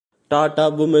Tata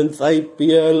women's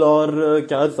IPL और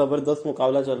क्या जबरदस्त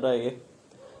मुकाबला चल रहा है ये।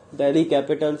 दिल्ली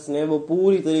कैपिटल्स ने वो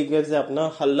पूरी तरीके से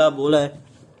अपना हल्ला बोला है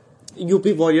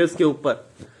यूपी वॉरियर्स के ऊपर,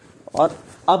 और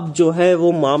अब जो है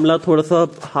वो मामला थोड़ा सा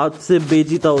हाथ से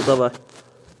बेजीता होता हुआ है,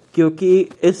 क्योंकि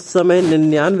इस समय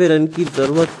 99 रन की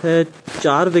जरूरत है।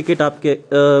 4 विकेट आपके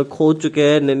खो चुके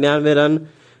हैं, 99 रन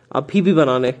अभी भी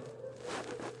बनाने,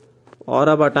 और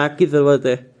अब अटैक की जरूरत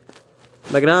है।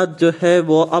 मगराज जो है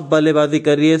वो अब बल्लेबाजी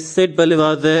कर रही है, सेट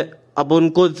बल्लेबाज है, अब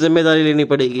उनको जिम्मेदारी लेनी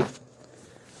पड़ेगी।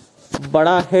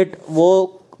 बड़ा हिट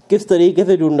वो किस तरीके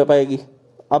से ढूंढ पाएगी।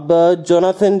 अब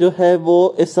जोनासन जो है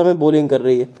वो इस समय बॉलिंग कर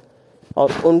रही है,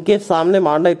 और उनके सामने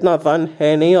मारना इतना आसान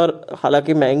है नहीं, और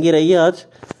हालांकि महंगी रही है आज,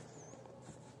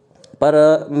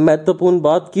 पर महत्वपूर्ण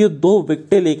बात की 2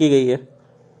 विकेटें लेके गई है।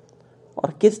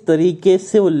 और किस तरीके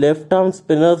से वो लेफ्ट आर्म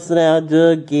स्पिनर्स ने आज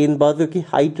गेंदबाजों की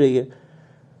हाइट रही है।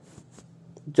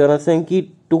 जोनासन की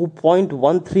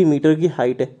 2.13 मीटर की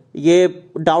हाइट है, ये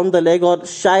डाउन द लेग, और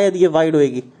शायद ये वाइड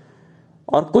होएगी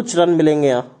और कुछ रन मिलेंगे।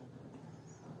 यहाँ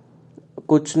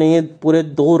कुछ नहीं है, पूरे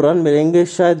 2 रन मिलेंगे।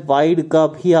 शायद वाइड का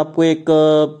भी आपको एक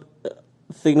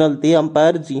सिग्नल दिए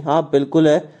अंपायर। जी हाँ, बिल्कुल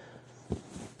है।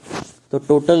 तो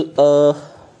टोटल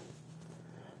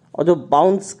और जो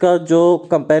बाउंस का जो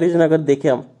कंपैरिजन अगर देखें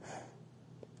हम,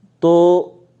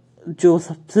 तो जो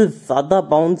सबसे ज़्यादा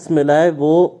बाउंस मिला है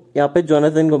वो यहाँ पे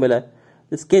जोनासन को मिला है।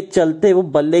 इसके चलते वो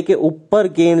बल्ले के ऊपर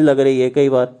गेंद लग रही है कई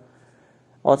बार,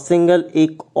 और सिंगल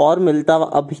एक और मिलता हुआ।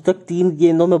 अभी तक 3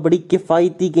 गेंदों में बड़ी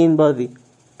किफायती गेंदबाजी,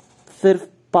 सिर्फ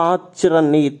 5 रन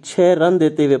नहीं 6 रन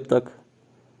देते हुए अब तक।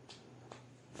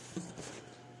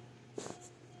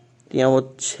 यहाँ वो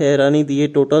 6 रन ही दिए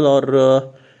टोटल, और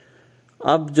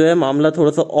अब जो है मामला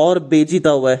थोड़ा सा और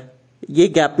बेजीता हुआ है। ये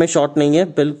गैप में शॉट नहीं है,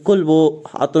 बिल्कुल वो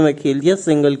हाथों में खेल दिया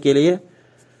सिंगल के लिए।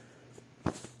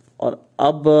 और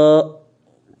अब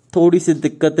थोड़ी सी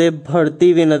दिक्कतें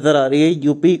बढ़ती हुई नजर आ रही है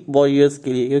यूपी वॉरियर्स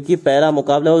के लिए, क्योंकि पहला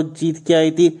मुकाबला वो जीत के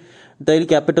आई थी। दिल्ली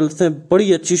कैपिटल्स ने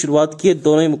बड़ी अच्छी शुरुआत की है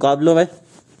दोनों ही मुकाबलों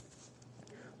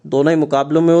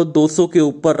में वो 200 के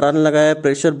ऊपर रन लगाया,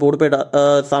 प्रेशर बोर्ड पे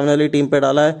सामने वाली टीम पे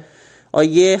डाला है, और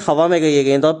ये हवा में गई है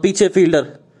गेंद, और पीछे फील्डर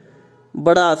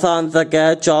बड़ा आसान सा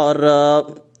कैच, और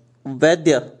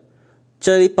वैद्य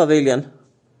चली पवेलियन,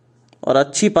 और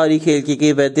अच्छी पारी खेल की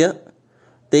गई वैद्य।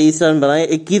 23 रन बनाए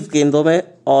 21 गेंदों में,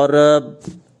 और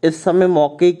इस समय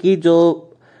मौके की जो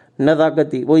नज़ाकत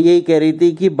थी वो यही कह रही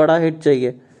थी कि बड़ा हिट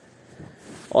चाहिए,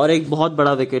 और एक बहुत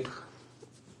बड़ा विकेट,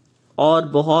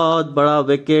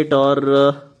 और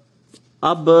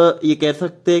अब ये कह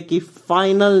सकते हैं कि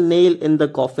final nail in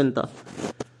the coffin था,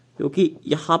 क्योंकि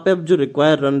यहाँ पे अब जो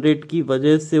रिक्वायर रन रेट की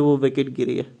वजह से वो विकेट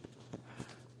गिरी है।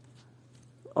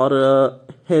 और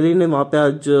हेरी ने वहाँ पे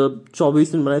आज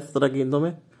 24 रन बनाए 17 गेंदों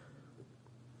में।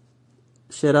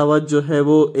 शेरावत जो है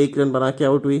वो 1 रन बना के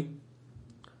आउट हुई।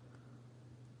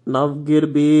 नवगिर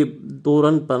भी 2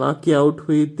 रन बना के आउट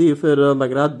हुई थी। फिर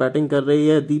मगरात बैटिंग कर रही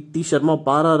है। दीप्ति शर्मा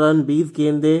 12 रन 20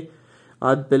 गेंदे,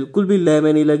 आज बिल्कुल भी लय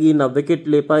में नहीं लगी, ना विकेट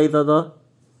ले पाई ज़्यादा।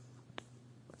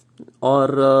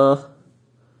 और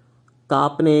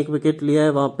काप ने 1 विकेट लिया है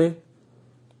वहाँ पे,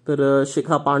 फिर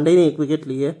शिखा पांडे ने 1 विकेट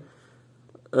ली है,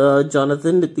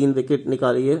 जोनासन ने 3 विकेट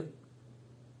निकाली है,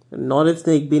 नॉरिस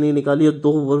ने 1 भी नहीं निकाली, और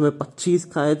 2 ओवर में 25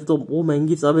 खाए थे, तो वो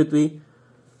महंगी साबित हुई।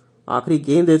 आखिरी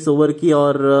गेंद इस ओवर की,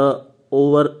 और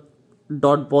ओवर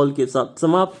डॉट बॉल के साथ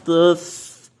समाप्त।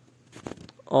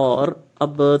 और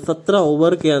अब 17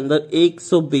 ओवर के अंदर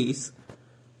 120,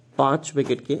 5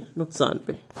 विकेट के नुकसान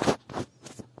पे,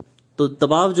 तो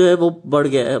दबाव जो है वो बढ़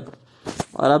गया है अब।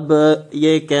 और अब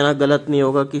ये कहना गलत नहीं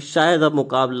होगा कि शायद अब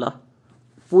मुकाबला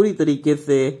पूरी तरीके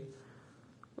से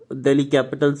दिल्ली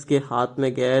कैपिटल्स के हाथ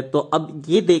में गया है। तो अब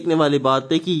ये देखने वाली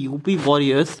बात है कि यूपी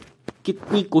वॉरियर्स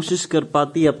कितनी कोशिश कर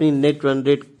पाती है अपनी नेट रन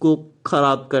रेट को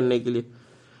खराब करने के लिए,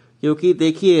 क्योंकि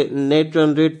देखिए नेट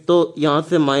रन रेट तो यहाँ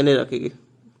से मायने रखेगी।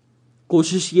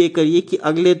 कोशिश ये करिए कि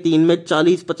अगले 3 में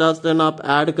 40-50 रन आप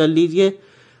ऐड कर लीजिए,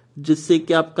 जिससे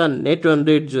कि आपका नेट रन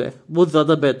रेट जो है वो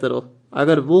ज़्यादा बेहतर हो।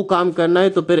 अगर वो काम करना है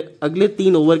तो फिर अगले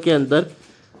 3 ओवर के अंदर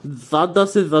ज़्यादा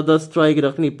से ज़्यादा स्ट्राइक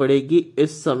रखनी पड़ेगी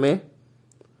इस समय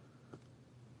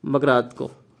मगरात को,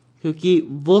 क्योंकि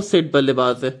वो सेट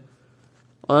बल्लेबाज है,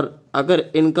 और अगर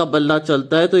इनका बल्ला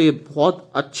चलता है तो ये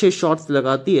बहुत अच्छे शॉट्स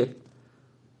लगाती है।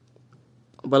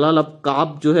 बलाल अब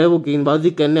काप जो है वो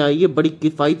गेंदबाजी करने आई है, बड़ी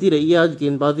किफायती रही है आज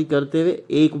गेंदबाजी करते हुए।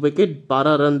 1 विकेट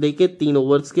 12 रन देके 3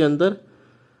 ओवर्स के अंदर,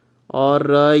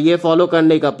 और ये फॉलो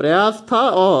करने का प्रयास था,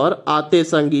 और आते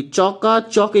संगी चौका,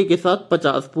 चौके के साथ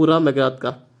 50 पूरा मगरात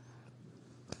का।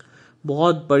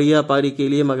 बहुत बढ़िया पारी के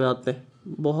लिए मगरात ने,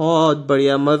 बहुत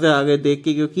बढ़िया, मजे आ गए देख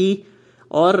के, क्योंकि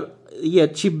और ये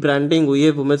अच्छी ब्रांडिंग हुई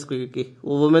है वुमेन्स क्रिकेट की।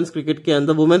 वो वुमेन्स क्रिकेट के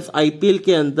अंदर, वुमेन्स आईपीएल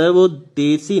के अंदर वो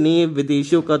देसी नहीं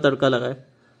विदेशियों का तड़का लगाए।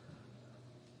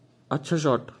 अच्छा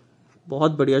शॉट,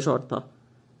 बहुत बढ़िया शॉट था।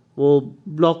 वो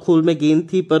ब्लॉक होल में गेंद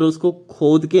थी पर उसको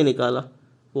खोद के निकाला,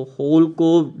 वो होल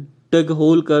को डग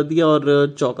होल कर दिया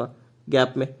और चौका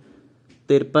गैप में।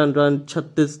 53 रन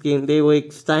 36 गेंदे, वो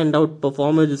एक स्टैंड आउट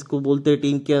परफॉर्मेंस जिसको बोलते हैं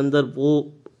टीम के अंदर,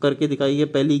 वो करके दिखाई है।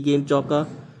 पहली गेंद चौका,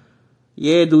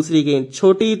 ये दूसरी गेंद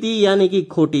छोटी थी यानी कि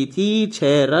खोटी थी,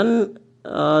 6 रन।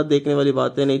 देखने वाली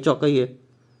बात है, नहीं चौका ही है।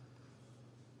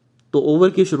 तो ओवर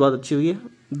की शुरुआत अच्छी हुई है,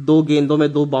 2 गेंदों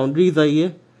में 2 बाउंड्रीज आई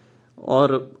है।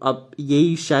 और अब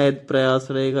यही शायद प्रयास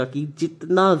रहेगा कि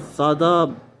जितना ज़्यादा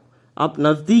आप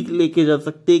नज़दीक लेके जा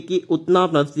सकते कि उतना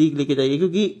आप नज़दीक लेके जाइए,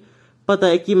 क्योंकि पता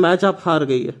है कि मैच आप हार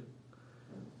गई है।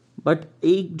 बट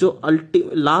एक जो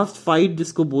लास्ट फाइट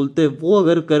जिसको बोलते हैं वो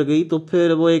अगर कर गई तो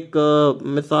फिर वो एक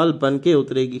मिसाल बन के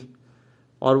उतरेगी,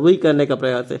 और वही करने का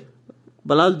प्रयास है।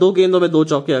 बलाल 2 गेंदों में 2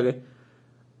 चौके आ गए।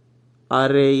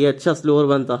 अरे ये अच्छा स्लोअर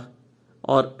बन था,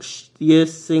 और ये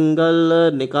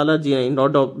सिंगल निकाला जी नहीं,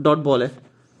 डॉट बॉल है।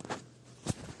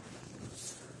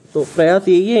 तो प्रयास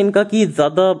यही है इनका कि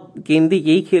ज्यादा गेंदें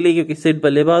यही खेले, क्योंकि सेट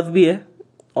बल्लेबाज भी है,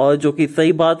 और जो कि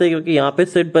सही बात है क्योंकि यहाँ पे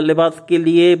सेट बल्लेबाज के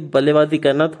लिए बल्लेबाजी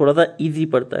करना थोड़ा सा इजी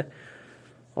पड़ता है।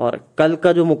 और कल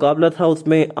का जो मुकाबला था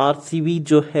उसमें आरसीबी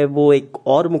जो है वो एक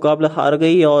और मुकाबला हार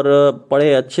गई, और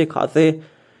बड़े अच्छे खासे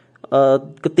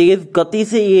तेज गति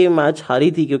से ये मैच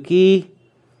हारी थी, क्योंकि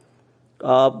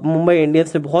मुंबई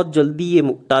इंडियंस ने बहुत जल्दी ये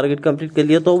टारगेट कंप्लीट कर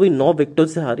लिया, तो वो भी 9 विकेटों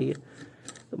से हारी है।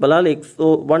 बलाल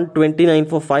 129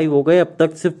 फॉर 5 हो गए, अब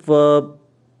तक सिर्फ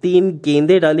 3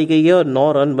 गेंदें डाली गई है और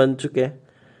 9 रन बन चुके हैं,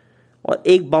 और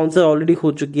एक बाउंसर ऑलरेडी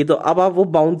हो चुकी है। तो अब आप वो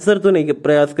बाउंसर तो नहीं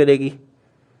प्रयास करेगी,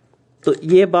 तो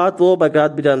ये बात वो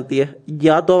बकरात भी जानती है।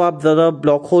 या तो आप ज़्यादा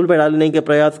ब्लॉक होल में डालने के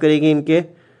प्रयास करेंगे इनके,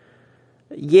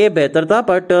 ये बेहतर था,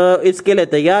 बट इसके लिए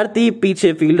तैयार थी,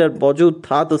 पीछे फील्डर मौजूद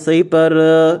था तो सही,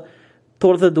 पर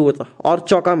थोड़ा सा दूर था और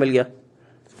चौका मिल गया।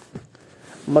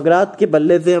 मगरात के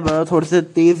बल्ले से हमारा थोड़े से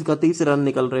तेज गति से रन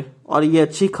निकल रहे, और ये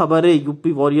अच्छी खबर है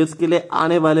यूपी वॉरियर्स के लिए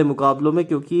आने वाले मुकाबलों में,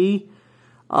 क्योंकि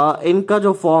इनका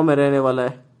जो फॉर्म है रहने वाला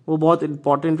है वो बहुत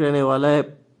इंपॉर्टेंट रहने वाला है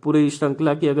पूरी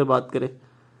श्रृंखला की। अगर बात करें,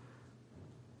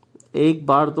 एक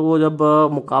बार तो वो जब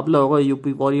मुकाबला होगा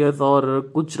यूपी वॉरियर्स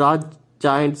और गुजरात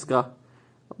जायंट्स का,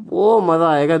 वो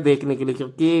मज़ा आएगा देखने के लिए,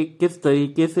 क्योंकि किस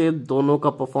तरीके से दोनों का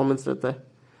परफॉर्मेंस रहता है।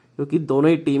 क्योंकि दोनों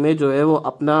ही टीमें जो है वो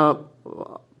अपना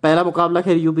पहला मुकाबला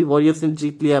खैर यूपी वॉरियर्स ने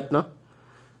जीत लिया अपना,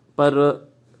 पर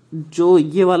जो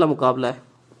ये वाला मुकाबला है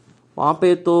वहाँ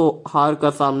पे तो हार का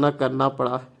सामना करना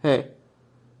पड़ा है।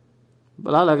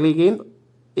 बलाल अगली गेंद,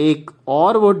 एक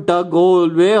और वो डग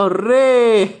गोल में, और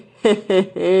रे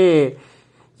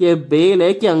ये बेल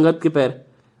है कि अंगद के पैर,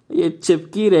 ये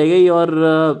चिपकी रह गई, और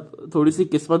थोड़ी सी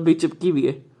किस्मत भी चिपकी भी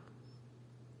है।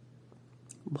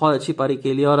 बहुत अच्छी पारी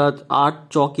खेली, और आज 8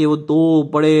 चौके, वो 2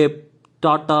 बड़े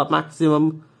टाटा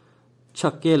मैक्सिमम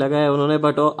छक्के लगाए उन्होंने,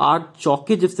 बट 8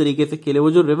 चौके जिस तरीके से खेले,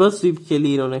 वो जो रिवर्स स्वीप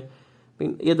खेली इन्होंने,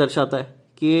 ये दर्शाता है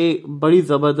कि बड़ी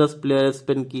जबरदस्त प्लेयर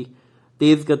स्पिन की,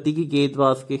 तेज गति की,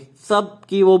 गेंदबाज की, सब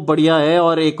की वो बढ़िया है।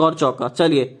 और एक और चौका,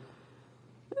 चलिए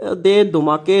दे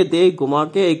घुमा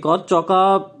के एक और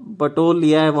चौका बटोर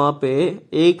लिया है वहां पे,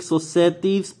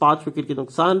 137 5 विकेट के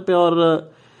नुकसान पे,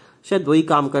 और शायद वही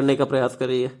काम करने का प्रयास कर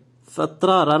रही है।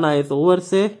 17 रन आए इस ओवर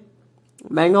से,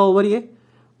 महंगा ओवर ये,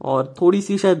 और थोड़ी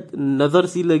सी शायद नजर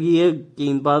सी लगी है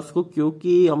गेंदबाज को,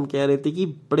 क्योंकि हम कह रहे थे कि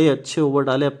बड़े अच्छे ओवर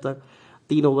डाले अब तक,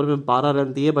 3 ओवर में 12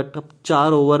 रन दिए, बट अब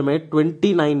 4 ओवर में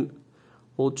 29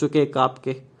 हो चुके काप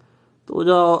के। तो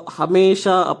जो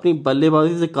हमेशा अपनी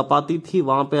बल्लेबाजी से कपाती थी,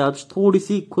 वहां पे आज थोड़ी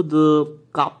सी खुद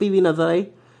कापी भी नजर आई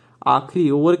आखिरी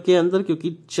ओवर के अंदर,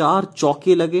 क्योंकि 4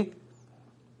 चौके लगे।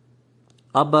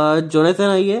 अब जोनाथन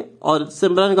आई है, और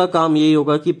सिमरन का काम यही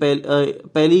होगा कि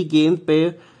पहली गेंद पे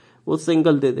वो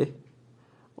सिंगल दे दे,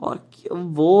 और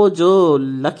वो जो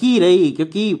लकी रही,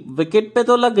 क्योंकि विकेट पे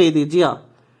तो लग गई थी जी हाँ,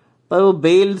 पर वो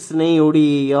बेल्स नहीं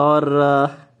उड़ी,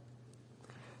 और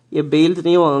ये बेल्स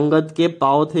नहीं, वो अंगद के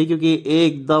पाव थे, क्योंकि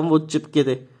एकदम वो चिपके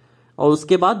थे, और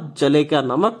उसके बाद जले का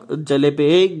नमक, जले पे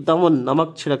एकदम वो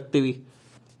नमक छिड़कती हुई,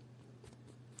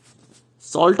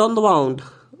 सॉल्ट ऑन द वाउंड,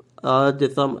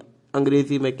 जैसा हम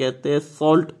अंग्रेजी में कहते हैं,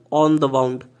 सॉल्ट ऑन द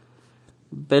वाउंड,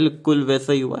 बिल्कुल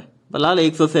वैसा ही हुआ है। बलाल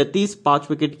 137 5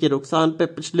 विकेट के नुकसान पे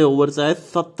पिछले ओवर से आए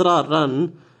 17 रन।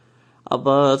 अब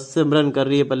सिमरन कर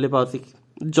रही है बल्लेबाजी,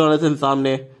 जोनाथन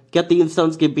सामने, क्या 3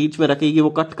 स्टंप्स के बीच में रखेगी, वो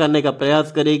कट करने का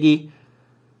प्रयास करेगी,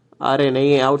 अरे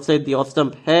नहीं, आउटसाइड दी ऑफ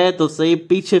स्टंप है तो सही,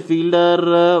 पीछे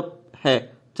फील्डर है,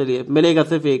 चलिए मिलेगा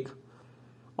सिर्फ एक,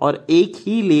 और एक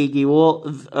ही लेगी, वो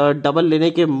डबल लेने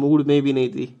के मूड में भी नहीं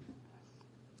थी।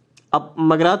 अब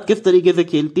मगरात किस तरीके से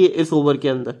खेलती है इस ओवर के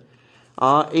अंदर,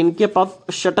 इनके पास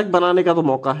शतक बनाने का तो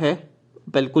मौका है,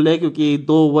 बिल्कुल है, क्योंकि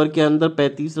 2 ओवर के अंदर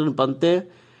 35 रन बनते हैं।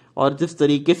 और जिस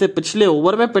तरीके से पिछले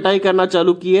ओवर में पिटाई करना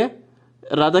चालू की है,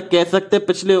 राधा कह सकते हैं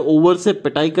पिछले ओवर से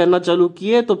पिटाई करना चालू की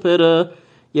है, तो फिर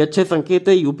ये अच्छे संकेत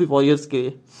है यूपी वॉरियर्स के,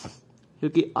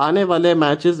 क्योंकि आने वाले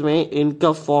मैचेस में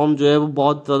इनका फॉर्म जो है वो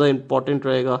बहुत ज़्यादा इंपॉर्टेंट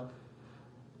रहेगा।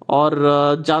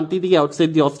 और जानती थी कि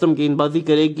आउटसाइड दी ऑफ गेंदबाजी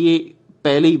करेगी,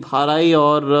 पहले ही बाहर आई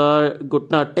और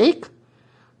घुटना टेक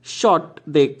शॉट,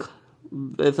 देख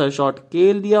ऐसा शॉट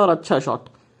खेल दिया और अच्छा शॉट,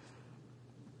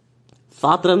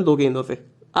 7 रन 2 गेंदों से,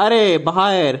 अरे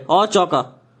बाहर और चौका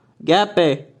गैप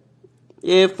पे।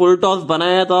 ये फुल टॉस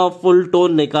बनाया था, फुल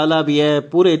टोन निकाला भी है,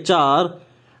 पूरे 4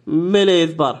 मिले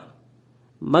इस बार।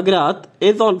 मगरात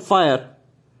इज ऑन फायर,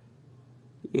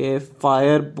 ये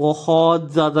फायर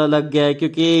बहुत ज्यादा लग गया है,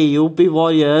 क्योंकि यूपी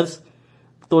वॉरियर्स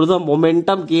थोड़ा सा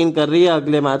मोमेंटम गेन कर रही है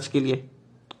अगले मैच के लिए।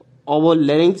 और वो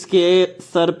लेनिंग्स के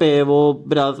सर पे है वो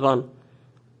विराजमान,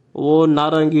 वो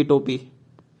नारंगी टोपी।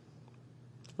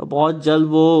 बहुत जल्द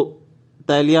वो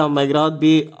तैलिया मगरात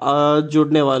भी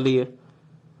जुड़ने वाली है।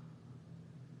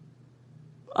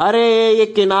 अरे ये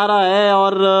किनारा है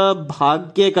और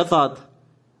भाग्य का साथ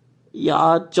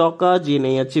या चौका जी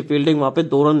नहीं, अच्छी फील्डिंग, वहां पे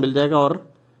 2 रन मिल जाएगा। और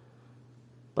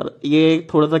पर ये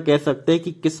थोड़ा सा कह सकते हैं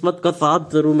कि किस्मत का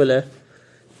साथ जरूर मिला है,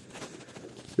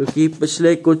 क्योंकि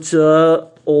पिछले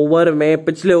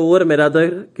ओवर में रादर,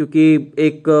 क्योंकि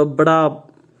एक बड़ा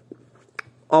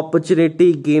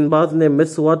अपॉर्चुनिटी गेंदबाज ने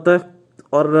मिस हुआ था,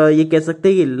 और ये कह सकते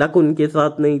हैं कि लक उनके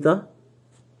साथ नहीं था,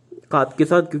 हाथ के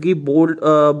साथ, क्योंकि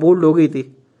बोल्ड हो गई थी।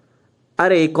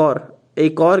 अरे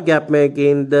एक और गैप में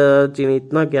गेंद चीनी,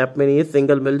 इतना गैप में नहीं है,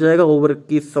 सिंगल मिल जाएगा। ओवर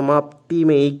की समाप्ति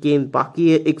में एक गेंद बाकी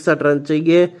है, 61 रन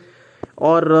चाहिए।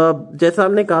 और जैसा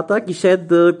हमने कहा था कि शायद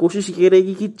कोशिश ये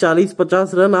रहेगी कि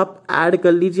 40-50 रन आप ऐड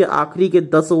कर लीजिए आखिरी के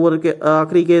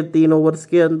 3 ओवर्स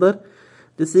के अंदर,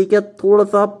 जिससे कि थोड़ा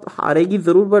सा आप हारेगी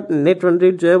जरूर, बट नेट रन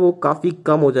रेट जो है वो काफी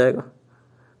कम हो जाएगा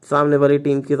सामने वाली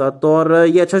टीम के साथ। तो और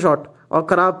ये अच्छा शॉट और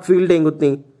खराब फील्डिंग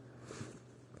उतनी।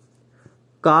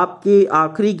 काप की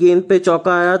आखिरी गेंद पे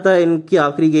चौका आया था, इनकी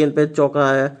आखिरी गेंद पे चौका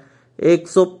आया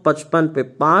 155 पे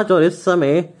 5। और इस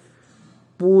समय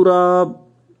पूरा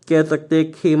कह सकते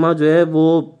हैं खेमा जो है वो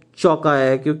चौका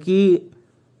है, क्योंकि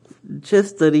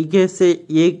जिस तरीके से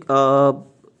ये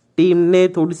टीम ने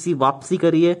थोड़ी सी वापसी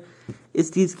करी है,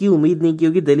 इस चीज की उम्मीद नहीं की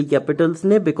होगी दिल्ली कैपिटल्स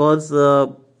ने, बिकॉज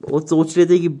वो सोच रहे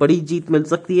थे कि बड़ी जीत मिल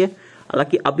सकती है।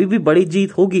 हालांकि अभी भी बड़ी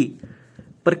जीत होगी,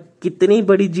 पर कितनी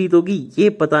बड़ी जीत होगी ये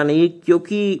पता नहीं,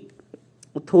 क्योंकि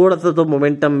थोड़ा सा तो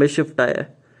मोमेंटम में शिफ्ट आया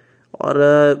है।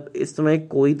 और इसमें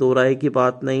कोई दो राय की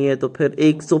बात नहीं है। तो फिर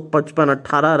 155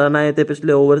 18 रन आए थे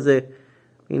पिछले ओवर से,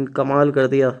 इन कमाल कर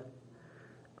दिया।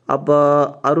 अब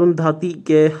अरुण धाती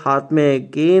के हाथ में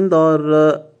गेंद और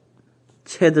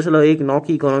 6.19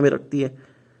 की इकोनॉमी रखती है,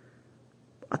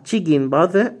 अच्छी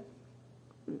गेंदबाज है।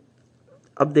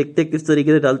 अब देखते किस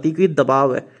तरीके से डालती, क्योंकि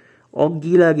दबाव है और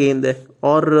गीला गेंद है।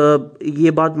 और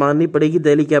ये बात माननी पड़ेगी,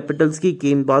 दिल्ली कैपिटल्स की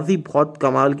गेंदबाजी बहुत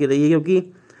कमाल की रही है,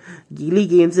 क्योंकि गीली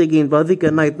गेंद से गेंदबाजी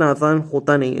करना इतना आसान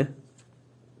होता नहीं है।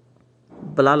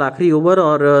 बलाल आखिरी ओवर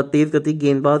और तेज गति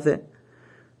गेंदबाज है,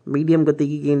 मीडियम गति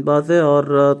की गेंदबाज है,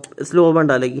 और स्लो ओवर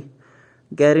डालेगी,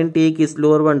 गारंटी है कि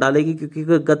स्लो ओवर डालेगी, क्योंकि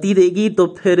अगर गति देगी तो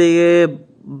फिर ये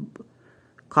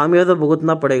खामियाजा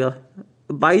भुगतना पड़ेगा।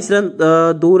 22 रन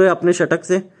दूर है अपने शतक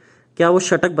से, क्या वो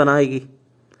शतक बनाएगी?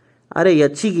 अरे ये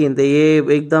अच्छी गेंद है, ये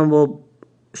एकदम वो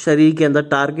शरीर के अंदर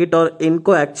टारगेट। और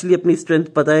इनको एक्चुअली अपनी स्ट्रेंथ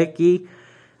पता है कि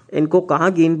इनको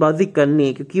कहाँ गेंदबाजी करनी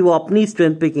है, क्योंकि वो अपनी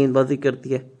स्ट्रेंथ पे गेंदबाजी करती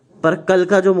है। पर कल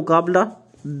का जो मुकाबला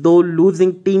 2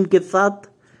 लूजिंग टीम के साथ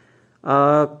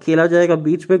खेला जाएगा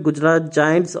बीच में, गुजरात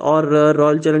जायंट्स और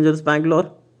रॉयल चैलेंजर्स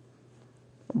बैंगलोर,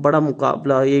 बड़ा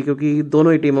मुकाबला ये, क्योंकि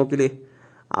दोनों ही टीमों के लिए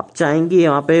आप चाहेंगे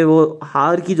यहाँ पे वो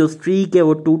हार की जो स्ट्रीक है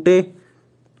वो टूटे,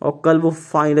 और कल वो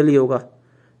फाइनली होगा।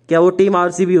 क्या वो टीम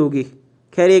आरसीबी होगी?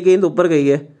 खैर ये गेंद ऊपर गई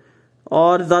है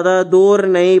और ज्यादा दूर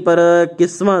नहीं, पर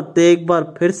किस्मत एक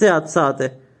बार फिर से हादसा आता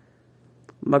है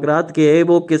मगरात के।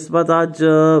 वो किस्मत आज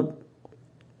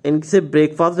इनसे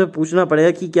ब्रेकफास्ट में पूछना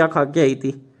पड़ेगा कि क्या खा के आई थी।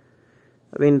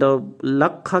 आई मीन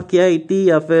लक खा के आई थी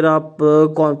या फिर आप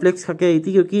कॉर्नफ्लेक्स खा के आई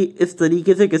थी, क्योंकि इस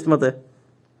तरीके से किस्मत है,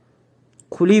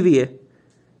 खुली भी है।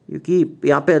 क्योंकि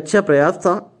यहाँ पे अच्छा प्रयास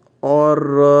था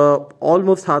और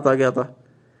ऑलमोस्ट हाथ आ गया था,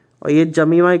 और ये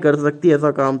जमीमा ही कर सकती है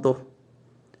ऐसा काम। तो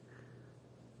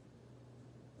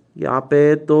यहाँ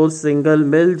पे तो सिंगल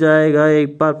मिल जाएगा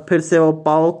एक बार फिर से। वो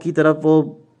पाव की तरफ वो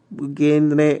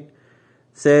गेंद ने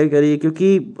सैर करी,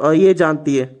 क्योंकि ये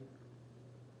जानती है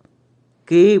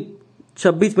कि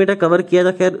 26 मीटर कवर किया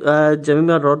था। खैर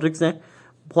जमीमा रॉड्रिक्स ने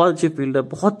बहुत अच्छी फील्डर,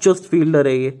 बहुत चुस्त फील्डर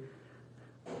है ये।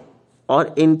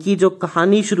 और इनकी जो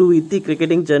कहानी शुरू हुई थी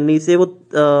क्रिकेटिंग जर्नी से, वो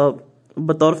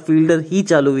बतौर फील्डर ही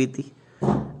चालू हुई थी।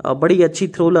 बड़ी अच्छी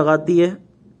थ्रो लगाती है,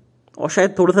 और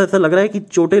शायद थोड़ा सा ऐसा लग रहा है कि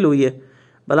चोटिल हुई है।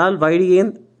 बहरहाल वाइड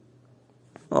गेंद,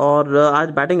 और आज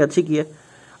बैटिंग अच्छी की है।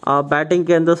 बैटिंग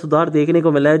के अंदर सुधार देखने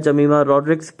को मिला है जमीमा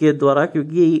रॉड्रिक्स के द्वारा,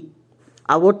 क्योंकि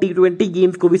अब वो T20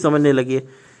 गेम्स को भी समझने लगी है,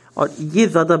 और ये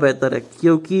ज़्यादा बेहतर है,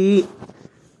 क्योंकि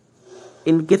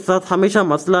इनके साथ हमेशा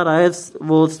मसला रहा है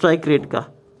वो स्ट्राइक रेट का,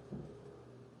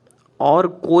 और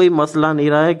कोई मसला नहीं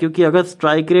रहा है, क्योंकि अगर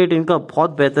स्ट्राइक रेट इनका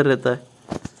बहुत बेहतर रहता है,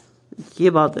 ये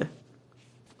बात है।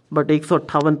 बट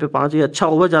 158 पे 5, ये अच्छा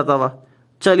ओवर जाता हुआ।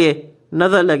 चलिए,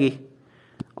 नज़र लगी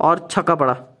और छक्का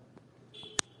पड़ा।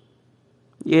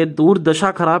 ये दूर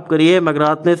दशा खराब करी है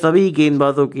मगरात ने सभी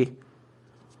गेंदबाजों की।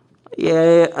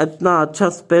 ये इतना अच्छा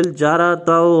स्पेल जा रहा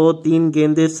था, वो 3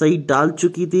 गेंदें सही डाल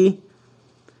चुकी थी,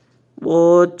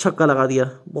 वो छक्का लगा दिया,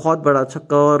 बहुत बड़ा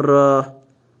छक्का। और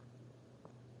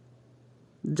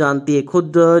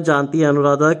खुद जानती है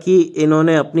अनुराधा कि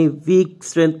इन्होंने अपनी वीक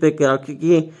स्ट्रेंथ पे क्या,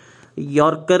 क्योंकि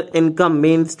यॉर्कर इनका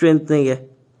मेन स्ट्रेंथ नहीं है।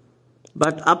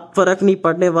 बट अब फर्क नहीं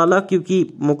पड़ने वाला,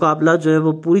 क्योंकि मुकाबला जो है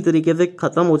वो पूरी तरीके से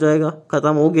खत्म हो जाएगा,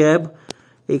 खत्म हो गया है। अब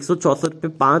 164 पे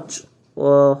 5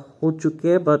 हो चुके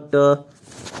हैं। बट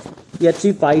ये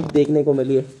अच्छी फाइट देखने को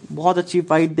मिली है, बहुत अच्छी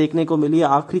फाइट देखने को मिली है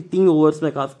आखिरी 3 ओवर्स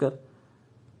में खासकर।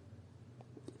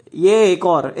 ये एक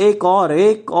और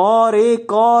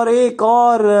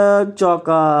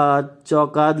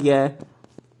चौका दिया है।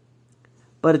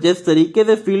 पर जिस तरीके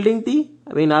से फील्डिंग थी,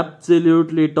 I mean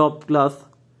absolutely top class,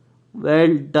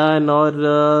 well done. और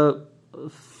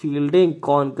फील्डिंग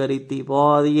कौन करी थी,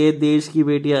 बहुत, ये देश की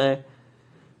बेटियां है,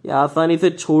 ये आसानी से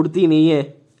छोड़ती नहीं है।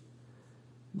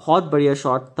 बहुत बढ़िया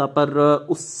शॉट था, पर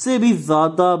उससे भी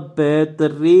ज्यादा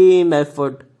बेहतरीन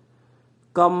एफर्ट,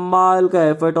 कमाल का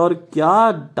एफर्ट, और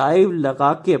क्या डाइव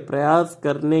लगा के प्रयास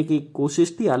करने की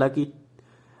कोशिश थी। हालांकि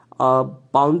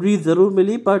बाउंड्री जरूर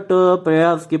मिली, बट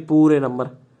प्रयास के पूरे नंबर।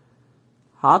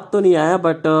 हाथ तो नहीं आया,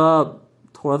 बट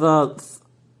थोड़ा सा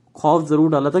खौफ जरूर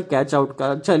डाला था कैच आउट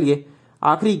का। चलिए,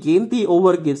 आखिरी गेंद थी,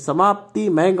 ओवर की समाप्ति,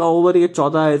 महंगा ओवर। ये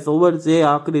 14 इस ओवर से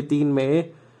आखिरी 3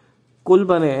 में कुल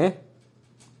बने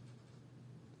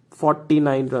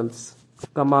 49 रन्स।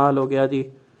 कमाल हो गया जी।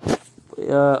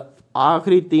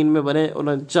 आखिरी 3 में बने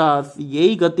 49।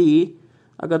 यही गति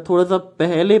अगर थोड़ा सा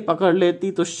पहले पकड़ लेती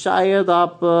तो शायद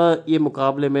आप ये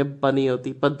मुकाबले में बनी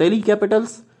होती, पर दिल्ली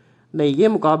कैपिटल्स ने ये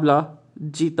मुकाबला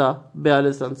जीता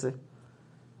 42 रन से।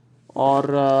 और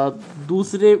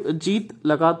दूसरे जीत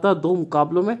लगातार 2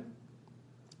 मुकाबलों में,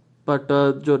 बट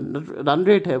जो रन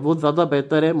रेट है वो ज़्यादा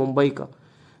बेहतर है मुंबई का,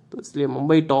 तो इसलिए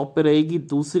मुंबई टॉप पे रहेगी।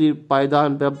 दूसरी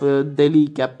पायदान पे अब दिल्ली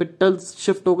कैपिटल्स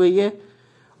शिफ्ट हो गई है,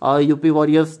 यूपी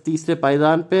वॉरियर्स तीसरे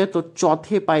पायदान पे, तो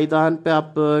चौथे पायदान पे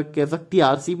आप कह सकती है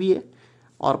आरसीबी है,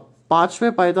 और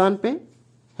 5वें पायदान पे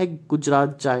है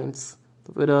गुजरात जायंट्स।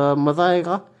 तो फिर मज़ा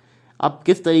आएगा। अब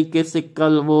किस तरीके से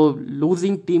कल वो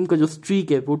लूजिंग टीम का जो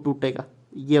स्ट्रीक है वो टूटेगा,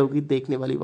 ये होगी देखने वाली बात।